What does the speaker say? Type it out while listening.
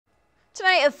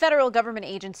Tonight, a federal government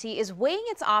agency is weighing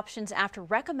its options after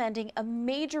recommending a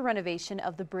major renovation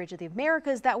of the Bridge of the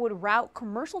Americas that would route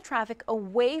commercial traffic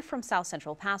away from South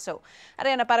Central El Paso.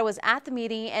 Ariana Parra was at the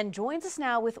meeting and joins us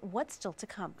now with what's still to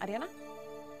come. Ariana?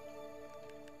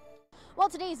 Well,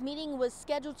 today's meeting was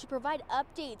scheduled to provide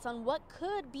updates on what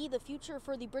could be the future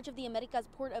for the Bridge of the Americas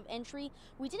port of entry.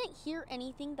 We didn't hear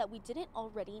anything that we didn't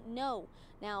already know.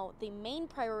 Now, the main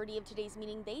priority of today's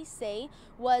meeting, they say,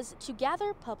 was to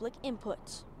gather public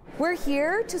input. We're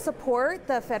here to support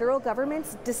the federal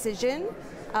government's decision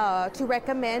to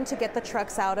recommend to get the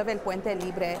trucks out of El Puente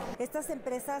Libre.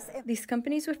 These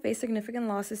companies would face significant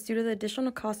losses due to the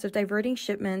additional cost of diverting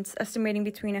shipments, estimating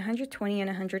between $120 and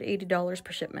 $180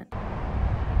 per shipment.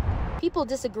 People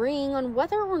disagreeing on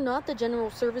whether or not the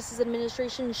General Services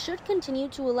Administration should continue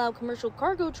to allow commercial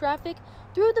cargo traffic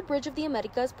through the Bridge of the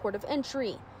Americas port of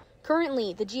entry.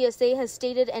 Currently, the GSA has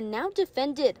stated and now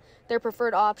defended their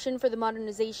preferred option for the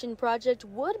modernization project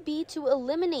would be to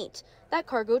eliminate that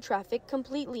cargo traffic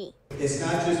completely. It's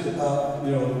not just about,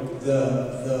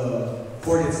 the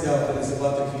port itself, but it's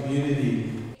about the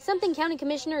community. Something County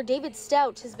Commissioner David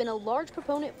Stout has been a large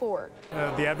proponent for.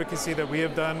 The advocacy that we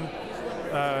have done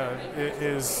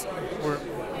is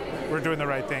we're doing the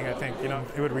right thing, I think.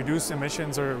 It would reduce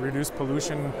emissions or reduce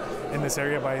pollution in this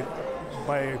area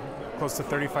by close to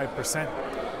 35%.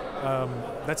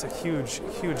 That's a huge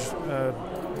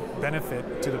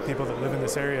benefit to the people that live in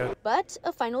this area. But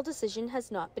a final decision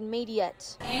has not been made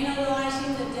yet.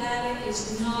 Analyzing the data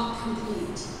is not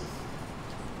complete.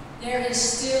 There is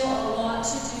still a lot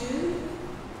to do,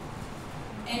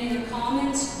 and your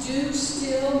comments do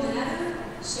still matter,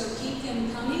 so keep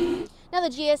them coming. Now, the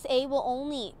GSA will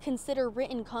only consider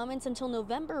written comments until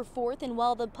November 4th, and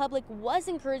while the public was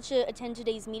encouraged to attend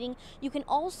today's meeting, you can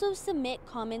also submit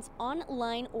comments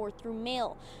online or through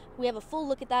mail. We have a full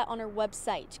look at that on our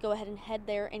website. Go ahead and head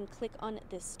there and click on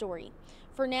this story.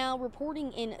 For now,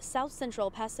 reporting in South Central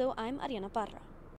El Paso, I'm Ariana Parra.